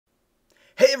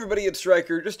Hey everybody, it's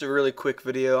Striker. Just a really quick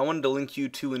video. I wanted to link you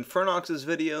to Infernox's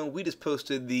video. We just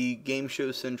posted the Game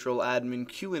Show Central admin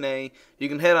Q&A. You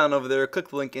can head on over there, click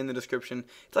the link in the description.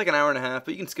 It's like an hour and a half,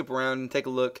 but you can skip around and take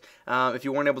a look. If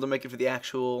you weren't able to make it for the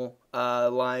actual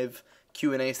live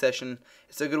Q&A session,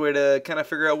 it's a good way to kind of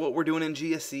figure out what we're doing in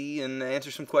GSC and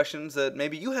answer some questions that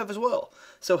maybe you have as well.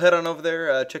 So head on over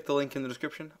there, check the link in the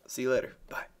description. See you later.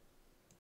 Bye.